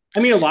sure.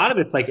 I mean, a lot of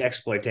it's like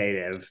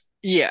exploitative.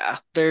 Yeah,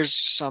 there's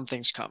some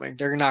things coming.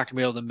 They're not going to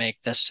be able to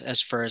make this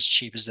as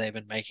cheap as they've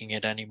been making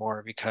it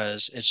anymore,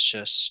 because it's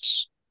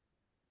just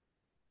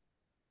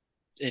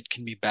it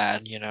can be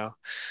bad,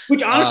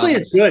 Which honestly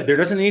is good. There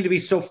doesn't need to be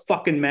so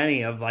fucking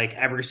many of like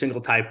every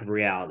single type of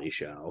reality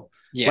show.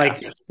 Yeah.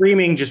 Like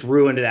streaming just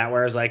ruined that.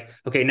 Whereas like,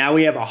 okay, now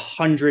we have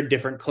 100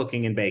 different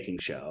cooking and baking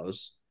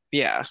shows.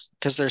 Yeah,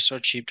 because they're so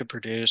cheap to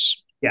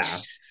produce. Yeah.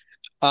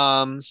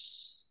 Well,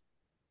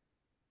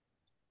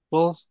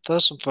 that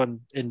was some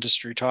fun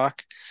industry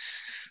talk.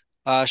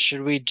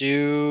 Should we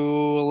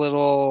do a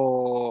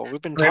little?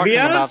 We've been trivia?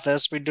 talking about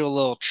this. We do a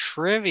little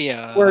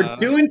trivia. We're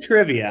doing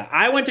trivia.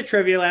 I went to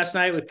trivia last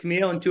night with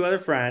Camille and 2 other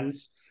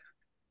friends,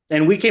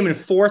 and we came in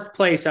 4th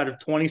place out of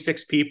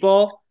 26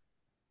 people.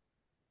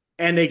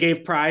 And they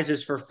gave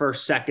prizes for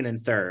first, second, and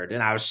third.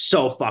 And I was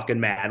so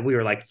fucking mad. We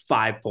were like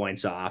 5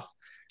 points off.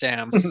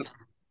 Damn.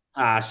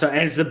 And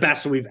it's the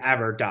best we've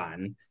ever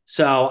done.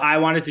 So I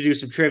wanted to do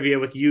some trivia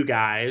with you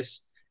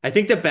guys. I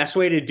think the best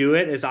way to do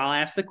it is I'll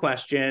ask the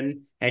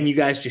question and you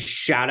guys just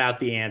shout out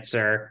the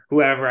answer.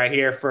 Whoever I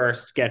hear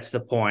first gets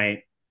the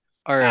point.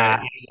 All right.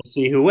 And we'll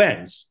see who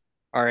wins.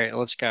 All right,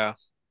 let's go.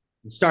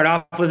 Start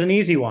off with an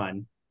easy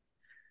one.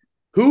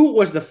 Who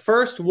was the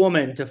first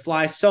woman to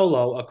fly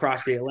solo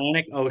across the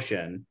Atlantic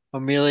Ocean?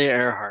 Amelia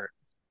Earhart.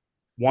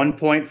 1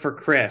 point for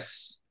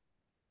Chris.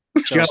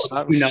 Joe,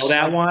 you know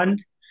that one?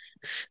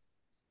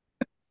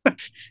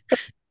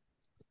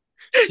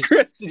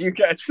 Chris, did you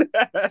catch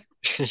that?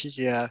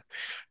 Yeah.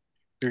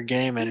 You're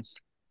gaming.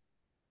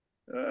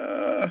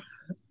 Good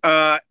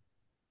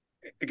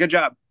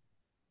job.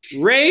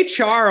 Ray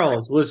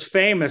Charles was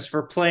famous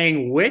for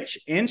playing which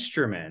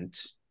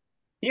instrument?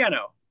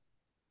 Piano.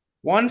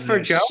 1 for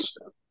Joe.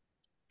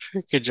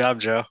 Good job,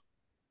 Joe.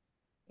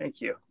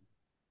 Thank you.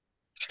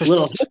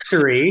 Little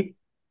history.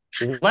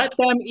 Let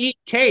them eat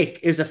cake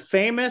is a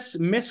famous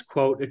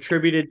misquote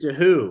attributed to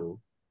who?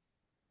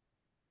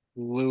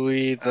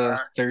 Louis the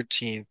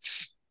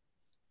 13th.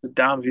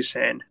 Saddam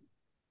Hussein.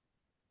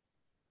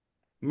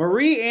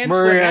 Marie Antoinette.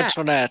 Marie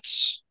Antoinette.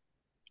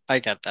 I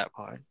get that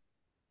point.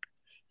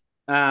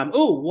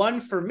 1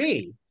 for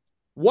me.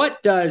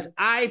 What does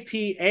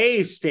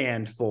IPA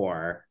stand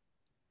for?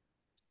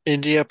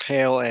 India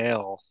Pale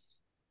Ale.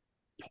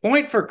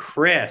 Point for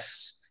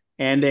Chris.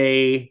 And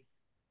a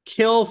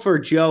kill for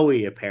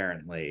Joey,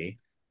 apparently.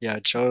 Yeah,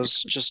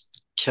 Joe's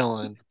just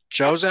killing.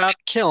 Joe's out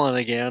killing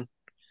again.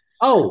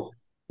 Oh,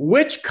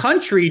 which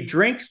country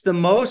drinks the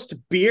most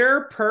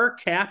beer per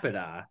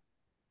capita?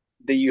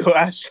 The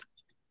U.S.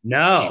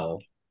 No.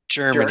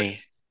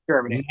 Germany.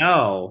 Germany.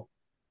 No.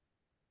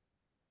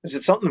 Is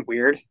it something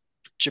weird?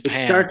 Japan.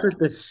 It starts with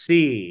the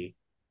C.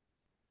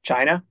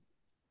 China?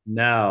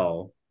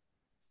 No.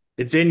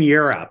 It's in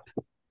Europe.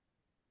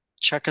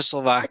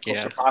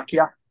 Czechoslovakia.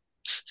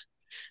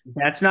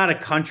 That's not a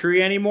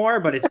country anymore,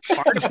 but it's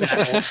part of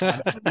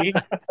that country.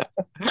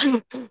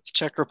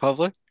 Czech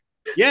Republic.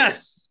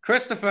 Yes,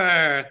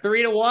 Christopher,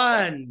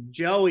 3-1.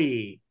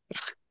 Joey,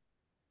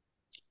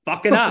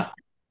 fucking up.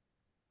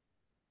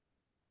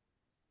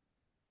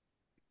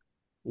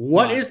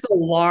 What is the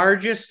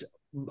largest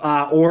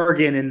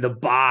organ in the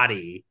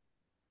body?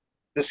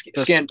 The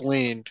skin.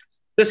 Spleen.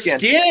 The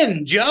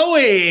skin,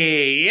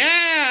 Joey.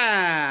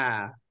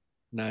 Yeah.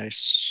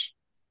 Nice.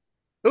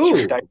 Ooh.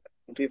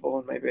 People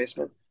in my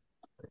basement.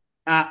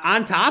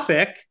 On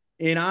topic,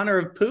 in honor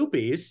of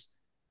poopies,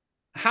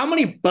 how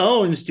many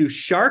bones do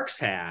sharks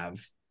have?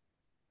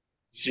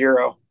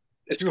 0.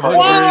 It's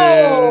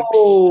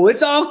Whoa!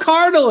 It's all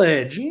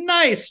cartilage.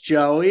 Nice,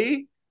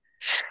 Joey.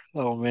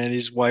 Oh man,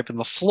 he's wiping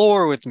the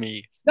floor with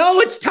me. No,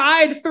 it's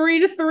tied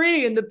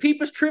 3-3 in the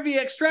Pepis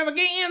trivia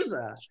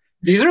extravaganza.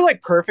 These are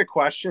like perfect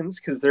questions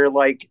because they're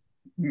like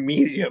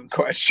medium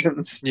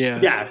questions. Yeah.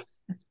 Yes.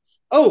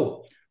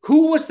 Oh,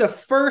 who was the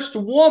first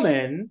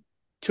woman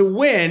to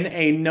win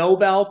a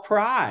Nobel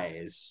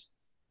Prize?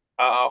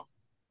 I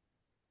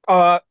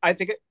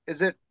think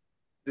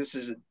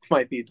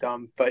might be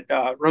dumb, but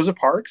Rosa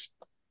Parks?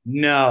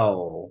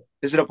 No.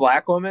 Is it a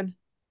black woman?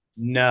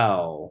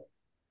 No.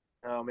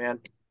 Oh man.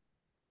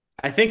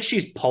 I think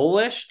she's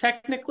Polish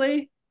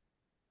technically.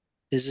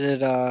 Is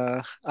it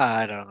I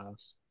don't know.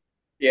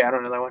 Yeah, I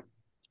don't know that one.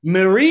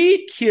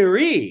 Marie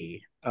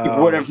Curie. You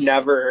would have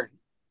never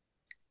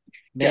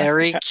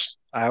Mary.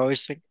 I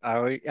always think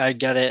I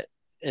get it.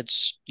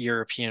 It's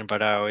European,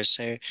 but I always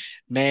say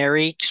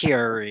Mary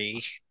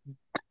Curie.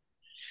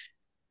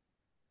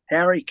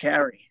 Harry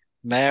Carey.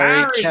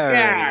 Mary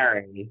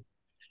Carey.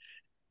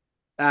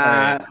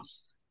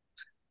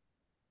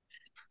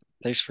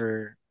 Thanks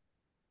for.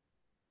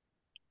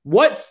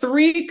 What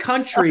 3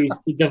 countries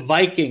did the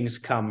Vikings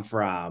come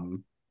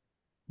from?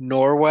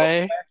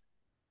 Norway,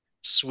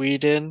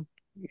 Sweden,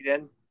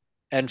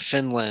 and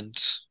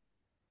Finland.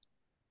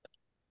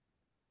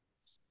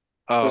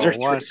 Oh,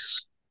 what?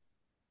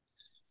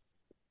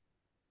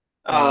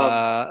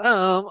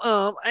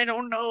 I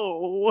don't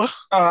know.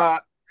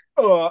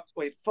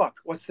 Wait, fuck.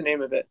 What's the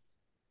name of it?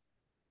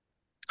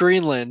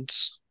 Greenland.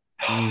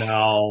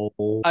 No.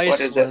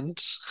 Iceland.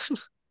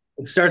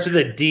 It starts with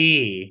a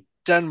D.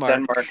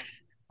 Denmark.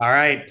 All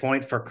right,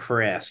 point for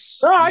Chris.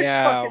 Oh,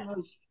 yeah.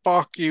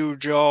 Fuck you,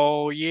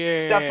 Joe.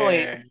 Yeah.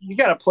 Definitely. You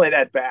got to play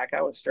that back.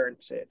 I was starting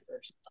to say it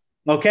first.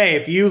 Okay,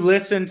 if you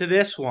listen to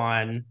this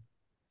one,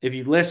 if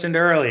you listened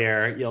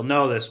earlier, you'll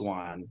know this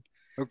one.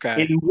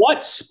 Okay. In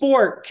what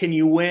sport can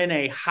you win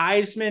a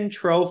Heisman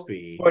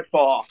Trophy?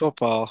 Football.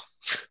 Football.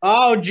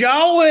 Oh,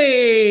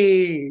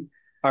 Joey!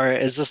 All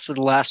right. Is this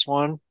the last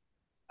one?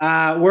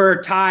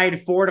 We're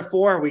tied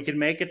 4-4. We can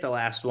make it the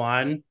last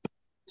one.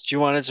 Do you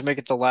want it to make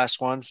it the last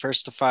one,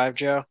 first to five,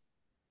 Joe?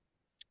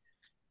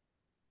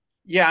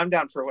 Yeah, I'm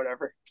down for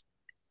whatever.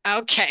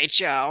 Okay,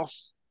 Joe.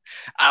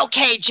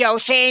 Okay, Joe,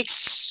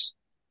 thanks.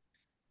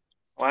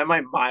 Why am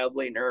I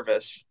mildly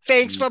nervous?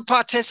 Thanks for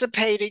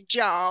participating,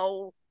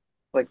 Joe.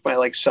 Like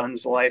my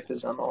son's life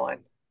is on the line.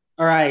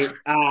 All right.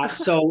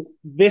 So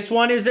this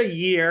one is a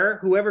year.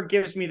 Whoever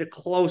gives me the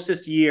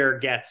closest year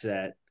gets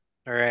it.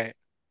 All right.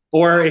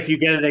 Or if you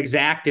get it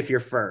exact, if you're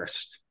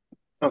first.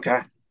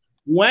 Okay.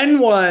 When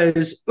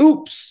was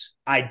Oops,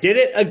 I Did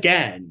It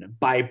Again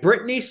by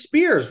Britney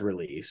Spears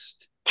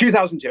released?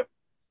 2002.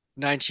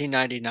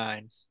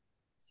 1999.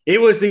 It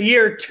was the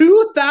year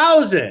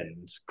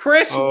 2000.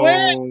 Chris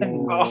wins.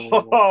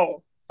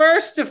 Oh.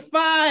 First to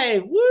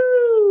five.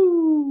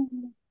 Woo!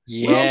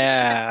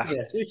 Yeah.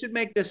 We should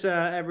make this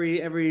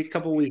every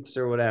couple weeks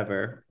or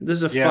whatever. This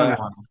is a fun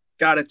one.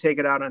 Got to take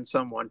it out on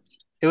someone.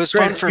 It was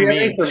Chris, fun for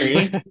me.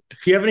 Do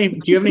you have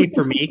any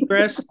for me,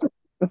 Chris?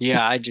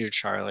 Yeah, I do,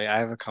 Charlie. I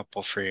have a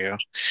couple for you.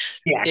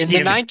 Yeah, in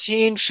the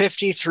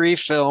 1953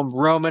 film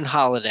Roman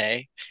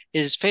Holiday, it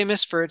is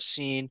famous for its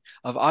scene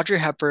of Audrey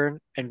Hepburn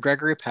and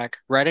Gregory Peck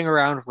riding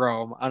around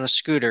Rome on a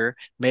scooter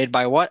made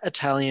by what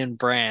Italian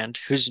brand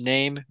whose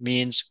name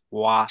means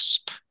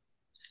wasp?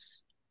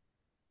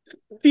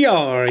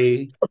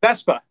 Fiori.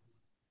 Vespa.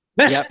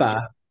 Yep.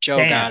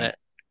 Joe got it.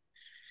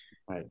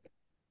 Right.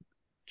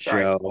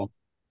 Joe.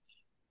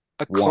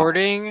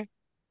 According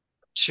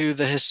to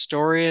the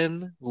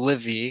historian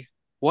Livy,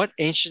 what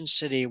ancient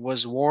city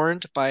was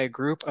warned by a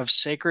group of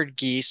sacred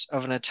geese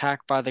of an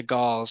attack by the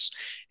Gauls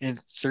in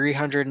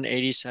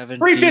 387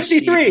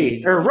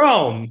 353 BCE? or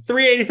Rome,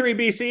 383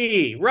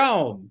 BCE,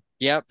 Rome.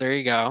 Yep, there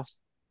you go.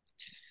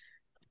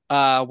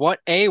 What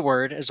A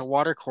word is a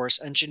water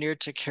course engineered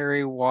to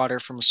carry water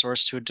from a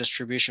source to a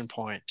distribution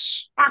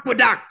point?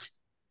 Aqueduct.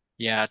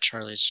 Yeah,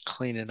 Charlie's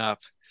cleaning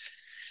up.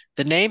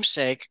 The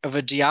namesake of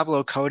a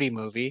Diablo Cody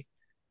movie.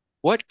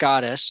 What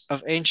goddess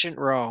of ancient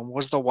Rome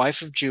was the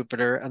wife of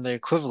Jupiter and the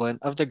equivalent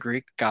of the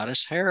Greek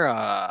goddess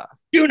Hera?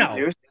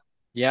 Juno.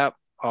 Yep.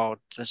 Oh,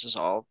 this is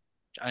all.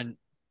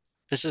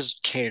 This is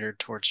catered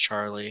towards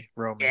Charlie,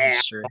 Roman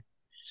history.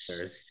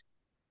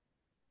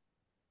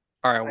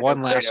 All right,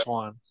 one last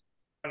one.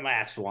 One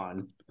last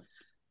one.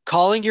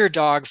 Calling your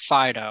dog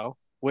Fido,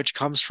 which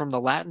comes from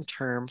the Latin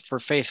term for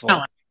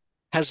faithful,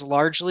 has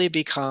largely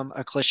become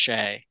a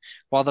cliche.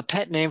 While the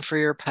pet name for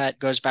your pet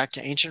goes back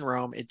to ancient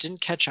Rome, it didn't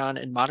catch on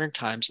in modern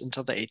times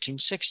until the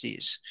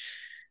 1860s.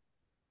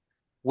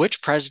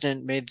 Which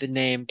president made the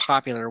name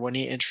popular when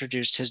he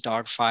introduced his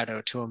dog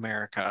Fido to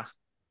America?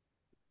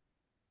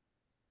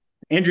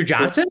 Andrew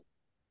Johnson?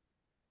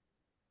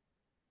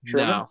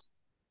 No.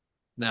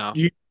 No.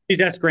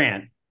 Ulysses S.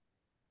 Grant.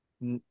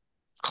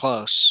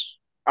 Close.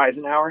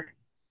 Eisenhower?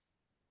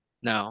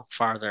 No,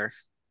 farther.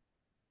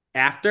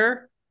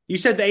 After? You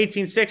said the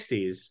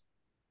 1860s.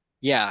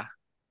 Yeah.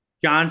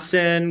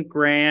 Johnson,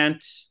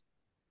 Grant,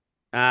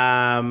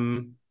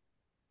 Andrew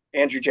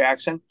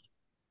Jackson.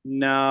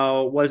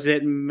 No, was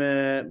it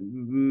McKinley?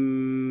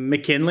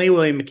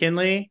 William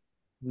McKinley?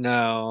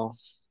 No.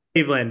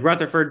 Cleveland,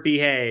 Rutherford B.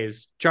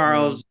 Hayes,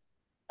 Charles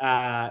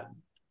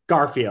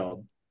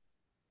Garfield.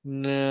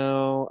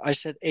 No, I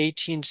said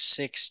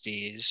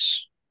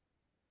 1860s.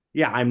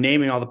 Yeah, I'm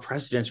naming all the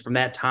presidents from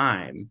that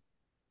time.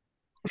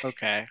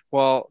 Okay.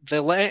 Well,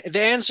 the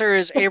answer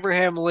is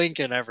Abraham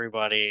Lincoln,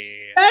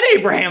 everybody. And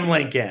Abraham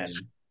Lincoln.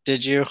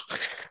 Did you?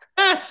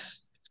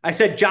 Yes. I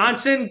said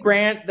Johnson,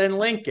 Grant, then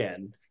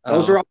Lincoln.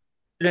 Those are all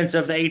presidents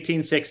of the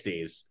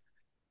 1860s.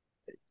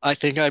 I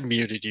think I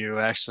muted you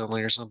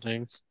accidentally or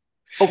something.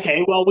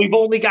 Okay, well, we've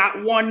only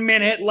got 1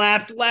 minute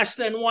left, less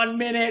than 1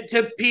 minute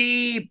to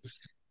peep.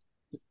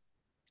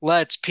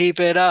 Let's peep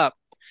it up.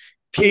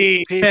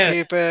 Peep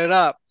it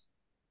up.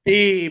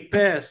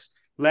 Peepus.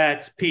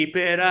 Let's peep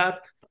it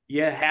up.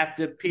 You have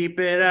to peep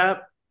it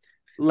up.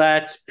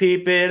 Let's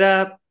peep it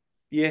up.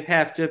 You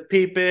have to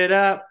peep it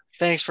up.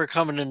 Thanks for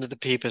coming into the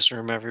Pepis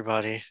room,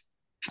 everybody.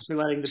 Thanks for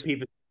letting the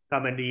Pepis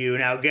come into you.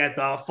 Now get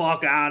the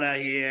fuck out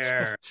of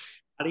here.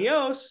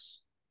 Adios.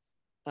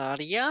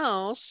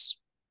 Adios.